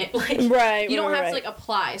fucking in, like... Right, You don't right, have to, like,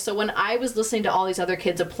 apply. So when I was listening to all these other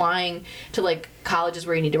kids applying to, like, colleges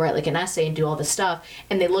where you need to write, like, an essay and do all this stuff,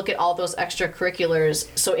 and they look at all those extracurriculars,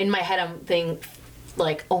 so in my head I'm thinking,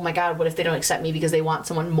 like, oh my god, what if they don't accept me because they want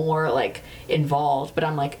someone more, like, involved? But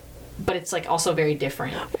I'm like... But it's, like, also very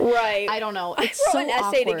different. Right. I don't know. I It's wrote so an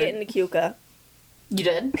essay awkward. to get into CUCA. You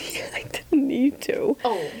did? I didn't need to.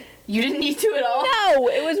 Oh, you didn't need to at all? No,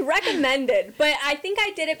 it was recommended, but I think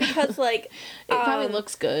I did it because, like, It probably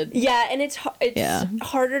looks good. Yeah, and it's Yeah.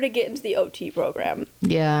 harder to get into the OT program.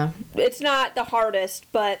 Yeah. It's not the hardest,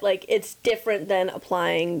 but, like, it's different than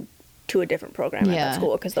applying to a different program at that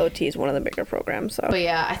school because the OT is one of the bigger programs. So. But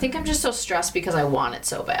yeah, I think I'm just so stressed because I want it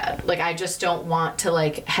so bad. Like, I just don't want to,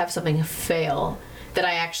 like, have something fail that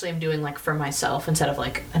I actually am doing, like, for myself instead of,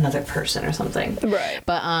 like, another person or something. Right.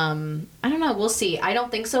 But, I don't know. We'll see. I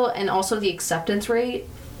don't think so. And also the acceptance rate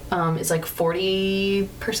is, like,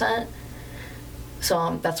 40%.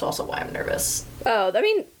 So that's also why I'm nervous. Oh, I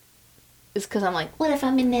mean... Is because I'm like, what if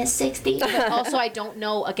I'm in that 60? But also, I don't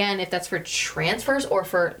know, again, if that's for transfers or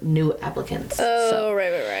for new applicants. Oh, So,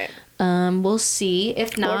 right. we'll see.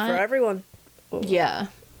 If not... Or for everyone. Yeah.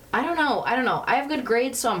 I don't know. I have good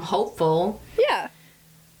grades, so I'm hopeful. Yeah.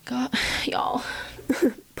 God, y'all.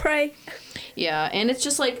 Pray. Yeah, and it's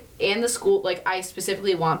just like, and the school, like, I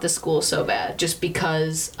specifically want the school so bad, just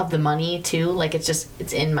because of the money, too. Like,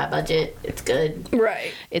 it's in my budget. It's good.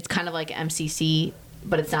 Right. It's kind of like MCC,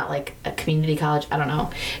 but it's not like a community college. I don't know.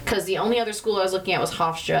 Because the only other school I was looking at was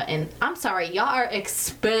Hofstra, and I'm sorry, y'all are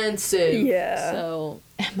expensive. Yeah. So,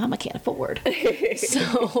 Mama can't afford.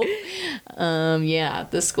 So, yeah,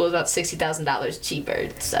 this school is about $60,000 cheaper,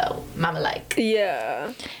 so Mama like.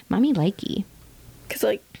 Yeah. Mommy likey. Because,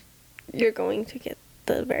 like, you're going to get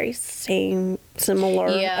the very similar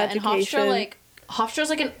education. And Hofstra's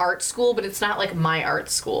like an art school, but it's not like my art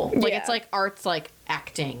school. Like, Yeah. it's like art's like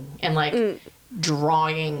acting and like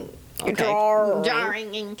drawing okay.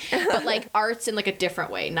 Drawing. But like arts in like a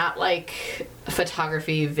different way, not like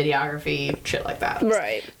photography, videography, shit like that.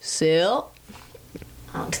 Right. So,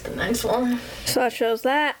 on to the next one. So that shows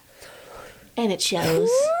that. And it shows.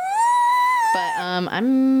 But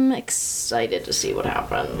I'm excited to see what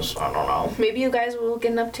happens. I don't know. Maybe you guys will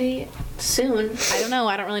get an update soon. I don't know.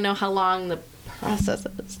 I don't really know how long the process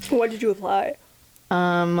is. When did you apply?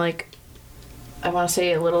 Like, I want to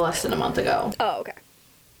say a little less than a month ago. Oh, okay.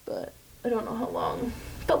 But I don't know how long.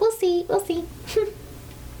 But we'll see. We'll see.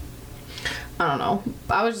 I don't know.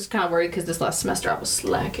 I was just kind of worried because this last semester I was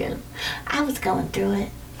slacking. I was going through it.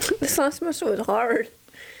 This last semester was hard.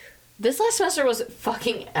 This last semester was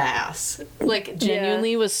fucking ass. Like,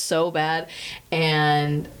 genuinely was so bad.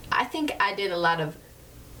 And I think I did a lot of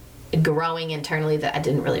growing internally that I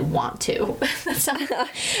didn't really want to.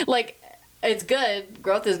 Like, it's good.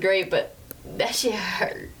 Growth is great, but that shit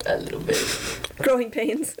hurt a little bit. Growing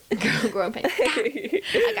pains. Growing pains.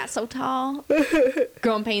 I got so tall.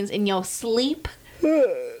 Growing pains in your sleep.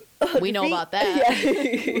 We know about that.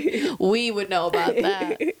 Yeah. We would know about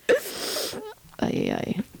that.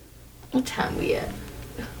 Ay. What time we at?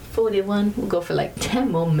 41. We'll go for like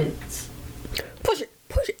 10 more minutes. Push it.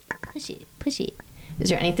 Is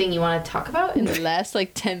there anything you want to talk about in the last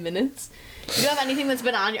like 10 minutes? Do you have anything that's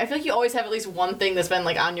been on? I feel like you always have at least one thing that's been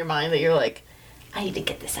like on your mind that you're like, I need to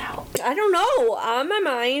get this out. I don't know. On my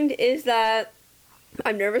mind is that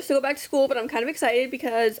I'm nervous to go back to school, but I'm kind of excited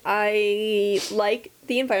because I like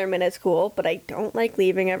the environment at school, but I don't like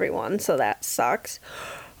leaving everyone, so that sucks.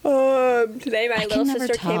 Today my little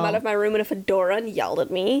sister came out of my room in a fedora and yelled at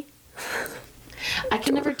me. I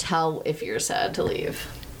can never tell if you're sad to leave.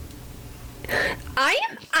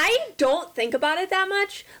 I don't think about it that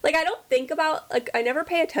much. Like, I don't think about, like, I never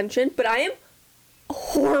pay attention, but I am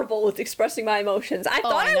horrible with expressing my emotions. I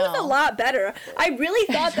thought I was a lot better. I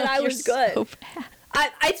really thought that I was good. So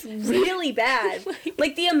bad. It's really bad.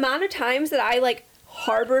 Like, the amount of times that I, like,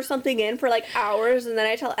 harbor something in for like hours and then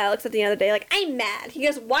I tell Alex at the end of the day, like, I'm mad. He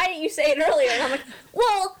goes, why didn't you say it earlier? And I'm like,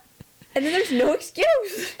 well, and then there's no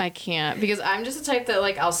excuse. I can't, because I'm just the type that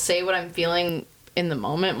like I'll say what I'm feeling in the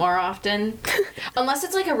moment more often. Unless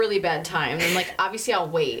it's like a really bad time, then like obviously I'll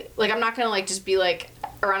wait. Like I'm not gonna like just be like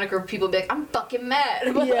around a group of people and be like, I'm fucking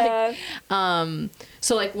mad. But yeah. Like,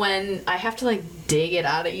 so like when I have to like dig it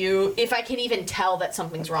out of you, if I can even tell that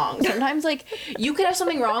something's wrong. Sometimes like you could have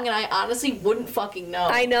something wrong and I honestly wouldn't fucking know.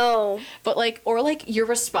 I know. But like, or like your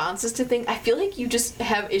responses to things, I feel like you just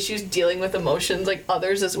have issues dealing with emotions like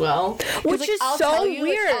others as well. Which like, is I'll so tell you,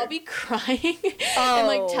 weird. Like, I'll be crying and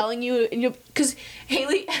like telling you, and you, because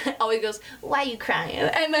Hailey always goes, why are you crying?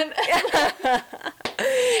 And then I'll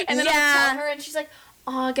tell her and she's like,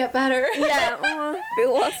 oh, get better. Yeah. Be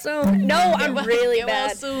well soon. No, I'm really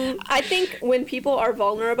bad. I think when people are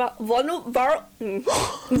vulnerable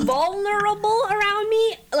around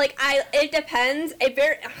me, like it depends.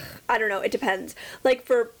 I don't know. It depends. Like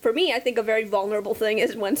for me, I think a very vulnerable thing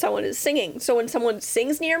is when someone is singing. So when someone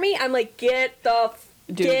sings near me, I'm like, get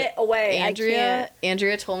away.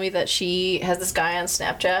 Andrea told me that she has this guy on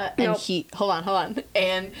Snapchat and he hold on,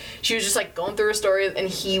 and she was just like going through her stories and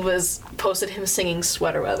he was posted him singing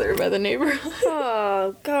Sweater Weather by the Neighborhood.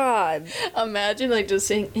 Oh god. Imagine like just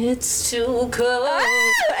saying it's too cold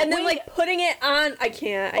and then like putting it on. I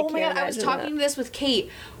can't my god, I was talking this with Kate.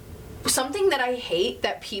 Something that I hate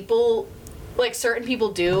that people, like certain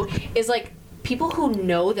people do, is like people who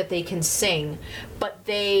know that they can sing, but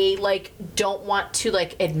they like don't want to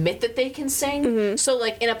like admit that they can sing. Mm-hmm. So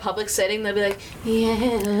like in a public setting, they'll be like,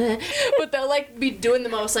 yeah, but they'll like be doing the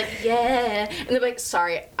most like, yeah, and they'll be like,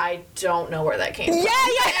 sorry, I don't know where that came from. Yeah.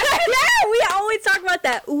 We always talk about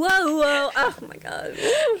that. Whoa. Oh my god.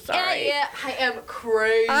 Sorry. Yeah. I am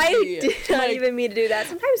crazy. I did not even mean to do that.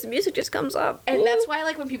 Sometimes the music just comes up, and that's why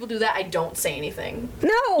like when people do that, I don't say anything.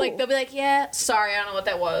 No. Like they'll be like, yeah, sorry, I don't know what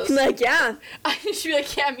that was. I'm like, yeah. I should be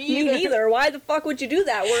like, yeah, me neither. Why the fuck would you do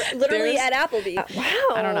that? We're literally at Applebee's. Wow.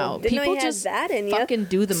 I don't know. Didn't people know just that in fucking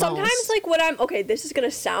do the Sometimes, most. like, when I'm... Okay, this is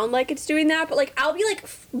gonna sound like it's doing that, but, like, I'll be, like,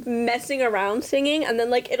 messing around singing, and then,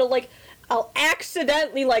 like, it'll, like... I'll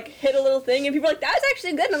accidentally, like, hit a little thing, and people are like, that was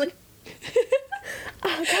actually good, and I'm like...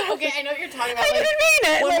 Oh, God. Okay, I know what you're talking about. I didn't mean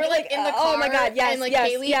it. When we're, like, in the car, oh my god, yes, and, like,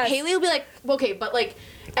 yes, Hailey will be like, okay, but, like...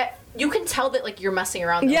 you can tell that, like, you're messing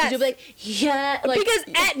around. Though, yes. You'll be like, yeah. Like, because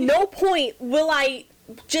at no point will I...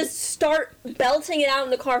 just start belting it out in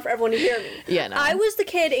the car for everyone to hear me. Yeah, no. I was the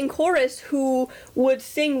kid in chorus who would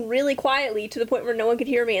sing really quietly to the point where no one could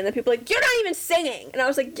hear me, and then people were like, you're not even singing! And I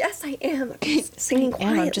was like, yes, I am. I'm just singing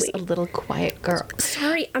quietly. I'm just a little quiet girl.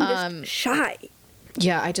 Sorry, I'm just shy.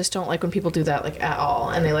 Yeah, I just don't like when people do that, like, at all.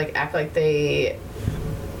 And they, like, act like they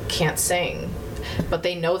can't sing. But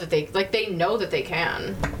they know that they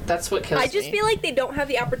can. That's what kills me. I just feel like they don't have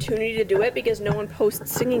the opportunity to do it because no one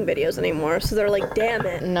posts singing videos anymore. So they're like, damn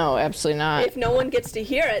it. No, absolutely not. If no one gets to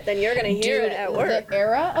hear it, then you're going to hear it at work. The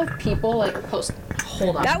era of people, like, post...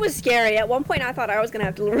 Hold on. That was scary. At one point, I thought I was going to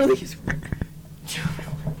have to release...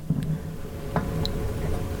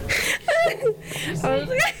 Did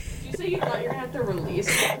you say you thought you were going to have to release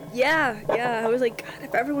it? Yeah. I was like, God,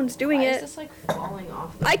 if everyone's doing it... Is this, like, falling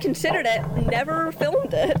off? I considered it, never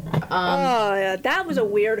filmed it. Yeah, that was a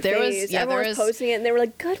weird phase. Everyone was posting it, and they were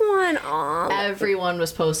like, good one. Everyone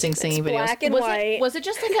was posting singing videos. Black and white. Was it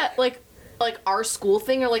just like our school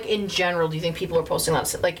thing, or like in general? Do you think people are posting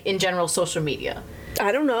that, like in general social media?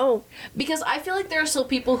 I don't know. Because I feel like there are still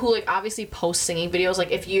people who like obviously post singing videos.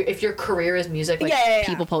 Like if your career is music, like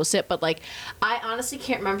people post it. But like I honestly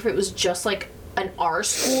can't remember if it was just like an our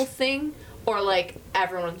school thing or like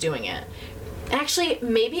everyone was doing it. Actually,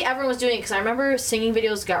 maybe everyone was doing it because I remember singing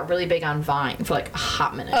videos got really big on Vine for like a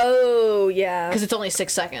hot minute. Oh, yeah. Because it's only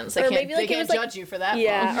 6 seconds. They can't judge you for that.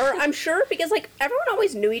 Yeah, or I'm sure because like everyone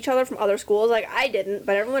always knew each other from other schools. Like I didn't,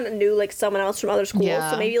 but everyone knew like someone else from other schools.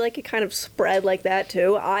 Yeah. So maybe like it kind of spread like that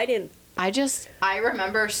too. I didn't. I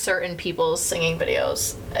remember certain people's singing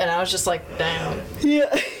videos, and I was just like, damn.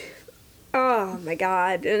 Yeah. Oh my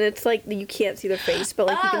god! And it's like you can't see their face, but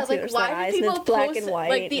like you can see their eyes, and it's black and white.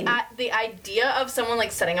 Like the idea of someone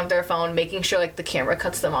like setting up their phone, making sure like the camera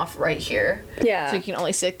cuts them off right here, so you can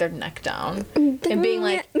only see like, their neck down, and being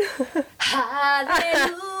like,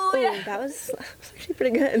 hallelujah. Ooh, that was actually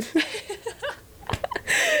pretty good.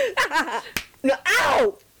 No,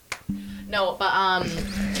 ow! No, but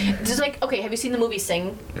just like okay, have you seen the movie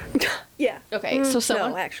Sing? Yeah. Okay, so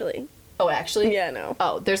someone. No, actually. Oh, actually? Yeah, no.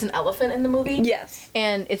 Oh, there's an elephant in the movie? Yes.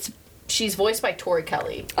 And she's voiced by Tori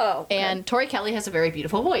Kelly. Oh. Okay. And Tori Kelly has a very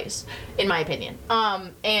beautiful voice, in my opinion.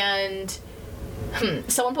 And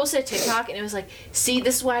someone posted a TikTok and it was like, see,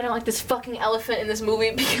 this is why I don't like this fucking elephant in this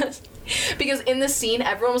movie because in the scene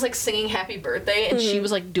everyone was like singing happy birthday and she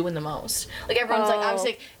was like doing the most. Like everyone's like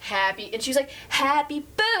obviously like happy and she's like happy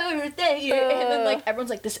birthday and then like everyone's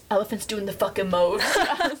like this elephant's doing the fucking most.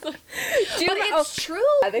 I was like, dude, but it's true.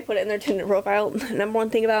 They put it in their Tinder profile. Number one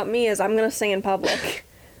thing about me is I'm gonna sing in public.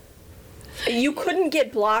 You couldn't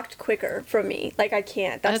get blocked quicker from me. Like I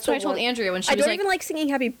can't. That's why I told Andrea when she was like, I don't even like singing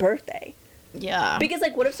happy birthday. Yeah. Because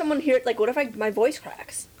like what if someone hears like what if my voice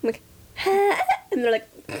cracks? I'm like and they're like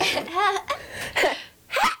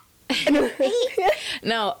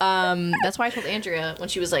No, that's why I told Andrea when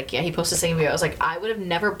she was like, yeah, he posted a singing video. I was like, I would have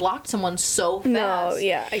never blocked someone so fast. No,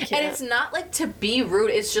 yeah, I can't. And it's not like to be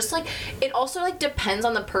rude. It's just like it also like depends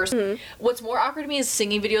on the person. Mm-hmm. What's more awkward to me is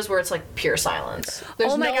singing videos where it's like pure silence.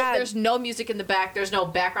 There's God. There's no music in the back. There's no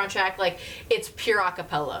background track. Like it's pure a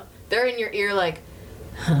cappella. They're in your ear like.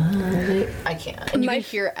 I can't. And you can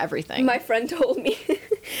hear everything. My friend told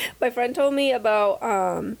me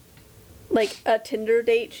about like a Tinder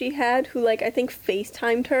date she had who like I think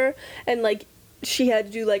FaceTimed her and like she had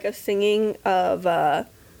to do like a singing of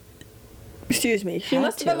excuse me. She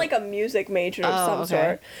must have been like a music major of some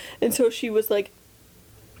sort. And so she was like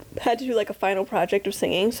had to do like a final project of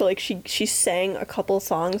singing. So like she sang a couple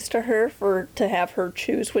songs to her to have her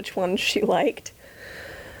choose which one she liked.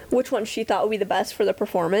 Which one she thought would be the best for the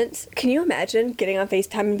performance. Can you imagine getting on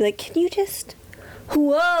FaceTime and be like, can you just...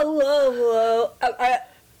 Whoa.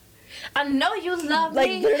 I know you love me.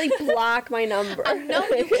 Like, literally block my number. I know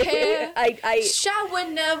you care. I shower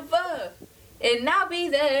never, and I'll be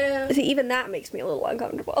there. See, even that makes me a little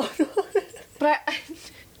uncomfortable. But I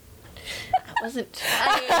wasn't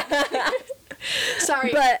trying.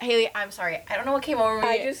 Sorry, but Hailey, I'm sorry. I don't know what came over me.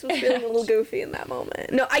 I just was feeling a little goofy in that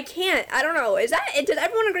moment. No, I can't. I don't know. Did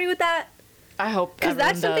everyone agree with that? I hope because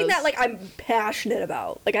that's something that like I'm passionate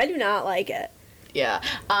about. Like I do not like it. Yeah.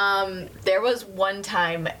 There was one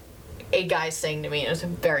time a guy sang to me and it was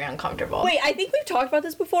very uncomfortable. Wait, I think we've talked about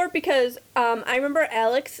this before because I remember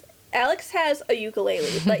Alex has a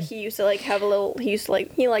ukulele that he used to like have a little. He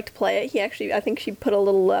liked to play it. I think she put a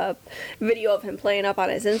little video of him playing up on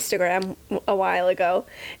his Instagram a while ago,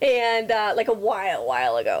 and like a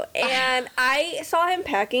while ago. And I saw him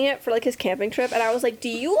packing it for like his camping trip, and I was like, "Do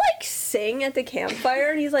you like sing at the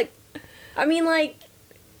campfire?" And he's like, "I mean, like,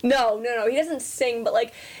 no, he doesn't sing, but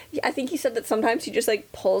like, I think he said that sometimes he just like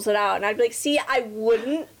pulls it out." And I'd be like, "See, I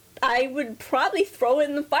wouldn't." I would probably throw it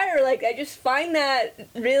in the fire. Like, I just find that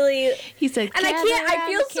really... He said, and I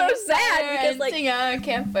feel so sad because, like... Sing on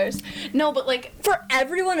campfires. No, but, like... For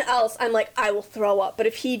everyone else, I'm like, I will throw up. But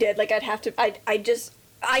if he did, like, I'd have to... I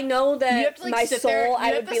know that you have to, like, my soul,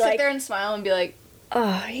 I would be like... sit there and smile and be like...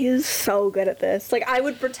 Oh, he's so good at this. Like, I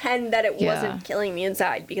would pretend that it Yeah. wasn't killing me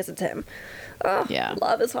inside because it's him. Oh, Yeah.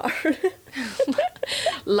 love is hard.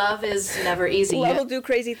 Love is never easy. Love will do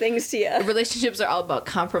crazy things to you. Relationships are all about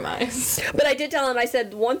compromise. But I did tell him, I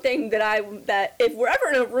said, one thing that if we're ever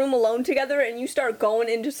in a room alone together and you start going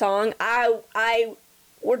into song,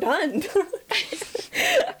 we're done.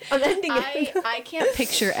 I'm ending it. I can't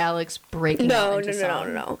picture Alex breaking out into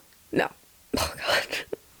song. No. Oh, God.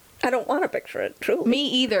 I don't want to picture it, truly. Me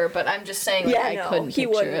either, but I'm just saying, like, I couldn't he picture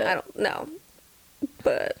wouldn't. it. I don't know.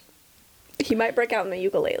 But he might break out in the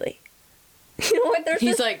ukulele. You know what?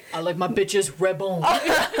 He's like, I like my bitches rebel.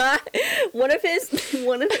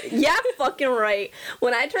 Yeah, fucking right.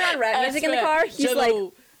 When I turn on rap music in the car, he's like,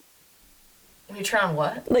 when you turn on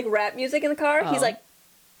what? like rap music in the car, he's Oh. like,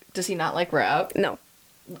 Does he not like rap? no.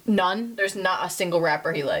 None? There's not a single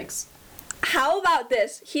rapper he likes. How about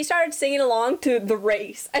this? He started singing along to The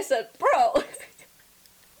Race. I said, bro, how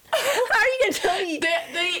are you gonna tell me?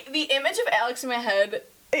 The image of Alex in my head,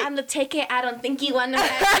 I'm the take it, I don't think you want to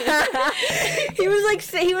He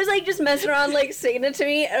was like just messing around, like singing it to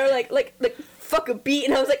me, or like fuck a beat,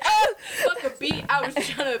 and I was like, oh, fuck a beat. I was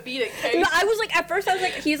trying to beat it. no, I was like, at first I was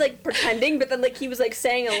like, he's like pretending, but then like he was like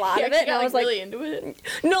saying a lot of it, and I was like, really into it.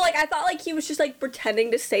 no, like I thought like he was just like pretending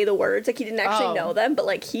to say the words, like he didn't actually know them, but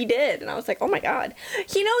like he did, and I was like, oh my God,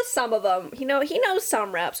 he knows some of them. He knows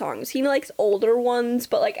some rap songs. He likes older ones,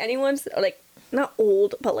 but like anyone's like not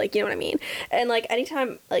old, but like you know what I mean. And like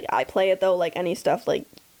anytime like I play it though, like any stuff like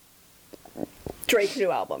Drake's new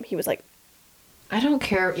album, he was like, I don't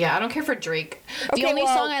care. Yeah, I don't care for Drake. The okay, only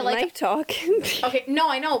well, song I like. Knife Talk. Okay, no,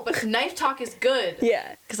 I know, but Knife Talk is good.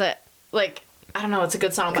 Yeah. Because I don't know, it's a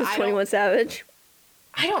good song, but 21 Savage.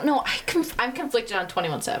 I don't know. I'm conflicted on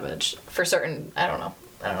 21 Savage for certain. I don't know.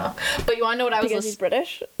 But you want to know what I was Because he's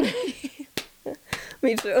British.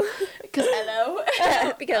 Me too. Because hello.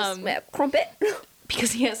 Because crumpet.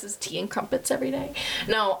 Because he has his tea and crumpets every day.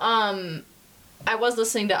 No, I was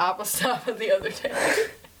listening to Apostava the other day.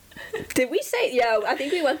 Did we say? Yeah, I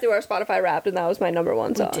think we went through our Spotify Wrapped, and that was my number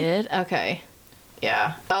one song. We did? Okay.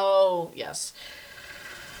 Yeah. Oh, yes.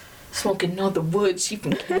 Smoking all the wood, she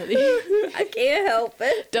from Kennedy. I can't help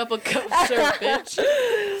it. Double cup syrup, bitch.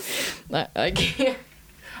 I can't.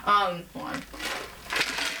 Hold on.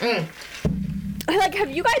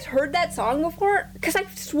 Have you guys heard that song before? Because I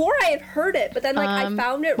swore I had heard it, but then I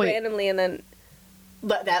found it randomly, and then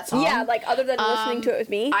that song? yeah, like other than listening to it with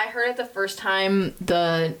me. I heard it the first time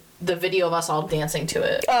the video of us all dancing to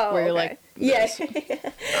it. Oh, where you're okay. like, yeah.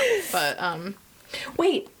 but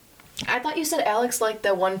wait, I thought you said Alex liked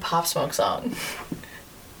that one Pop Smoke song.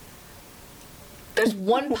 There's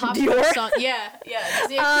one Pop Smoke song. Yeah. Does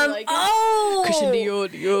he actually like it? Oh, Christian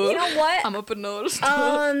Dior. You know what? I'm up in those.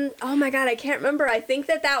 Oh my God, I can't remember. I think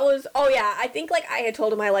that was. Oh yeah, I think like I had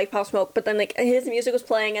told him I like Pop Smoke, but then like his music was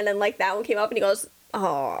playing, and then like that one came up, and he goes,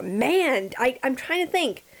 "Oh man, I'm trying to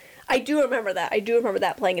think." I do remember that. I do remember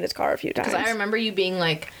that playing in his car a few times. Because I remember you being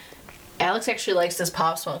like, Alex actually likes this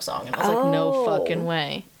Pop Smoke song, and I was like, no fucking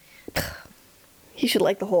way. He should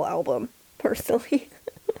like the whole album, personally.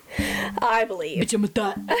 I believe. Bitch, I'm a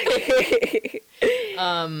thought.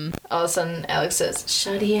 All of a sudden, Alex says,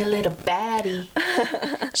 "Shawty, a little baddie."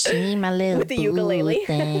 She my little with the ukulele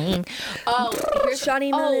thing. Oh, here's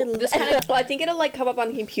Shawty, my little. this kind of. Well, I think it'll like come up on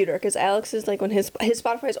the computer because Alex is like when his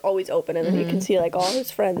Spotify is always open, and then you can see like all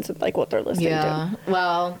his friends and like what they're listening to.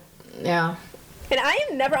 Well, yeah. And I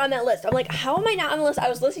am never on that list. I'm like, how am I not on the list? I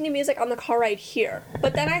was listening to music on the car ride here,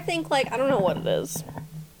 but then I think like I don't know what it is.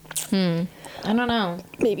 I don't know.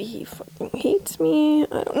 Maybe he fucking hates me.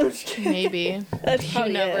 I don't know. Maybe. That's You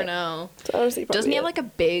never know. It's honestly probably Doesn't he have like a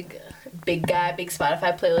big guy, big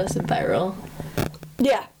Spotify playlist in Viral?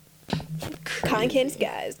 Yeah. Con Candice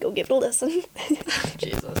guys, go give it a listen.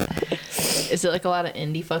 Jesus. Is it like a lot of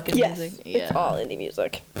indie fucking Yes, music? it's all indie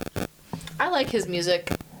music. I like his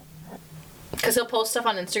music. Because he'll post stuff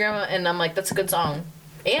on Instagram and I'm like, that's a good song.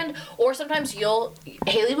 Or sometimes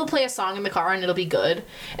Hailey will play a song in the car and it'll be good.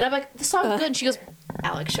 And I'm like, this song's good. And she goes,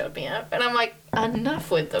 Alex showed me it. And I'm like,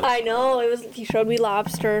 enough with them. I know, he showed me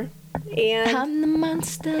Lobster and I'm the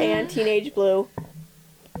monster. and Teenage Blue.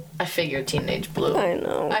 I figured Teenage Blue. I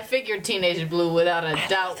know. I figured Teenage Blue without a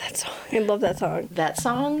doubt. That song. I love that song. That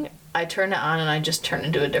song, I turn it on and I just turn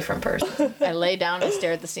into a different person. I lay down and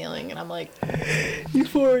stare at the ceiling and I'm like,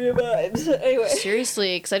 Euphoria vibes. Anyway.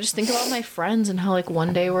 seriously, because I just think about my friends and how like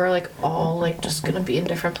one day we're like all like just gonna be in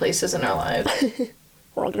different places in our lives.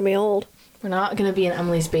 We're all gonna be old. We're not gonna be in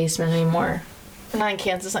Emily's basement anymore. We're not in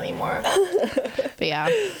Kansas anymore. But yeah.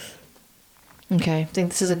 Okay, I think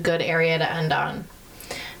this is a good area to end on.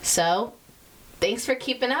 So, thanks for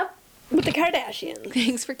keeping up With the Kardashians.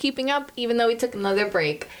 Thanks for keeping up, even though we took another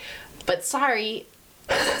break. But sorry,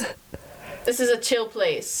 this is a chill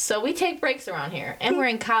place, so we take breaks around here. And we're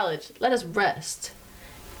in college. Let us rest.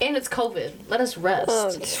 And it's COVID. Let us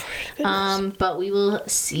rest. But we will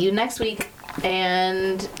see you next week.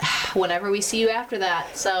 And whenever we see you after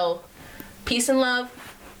that. So, peace and love.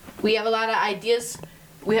 We have a lot of ideas.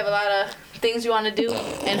 We have a lot of things we want to do.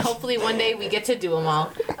 And hopefully one day we get to do them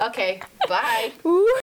all. Okay, bye.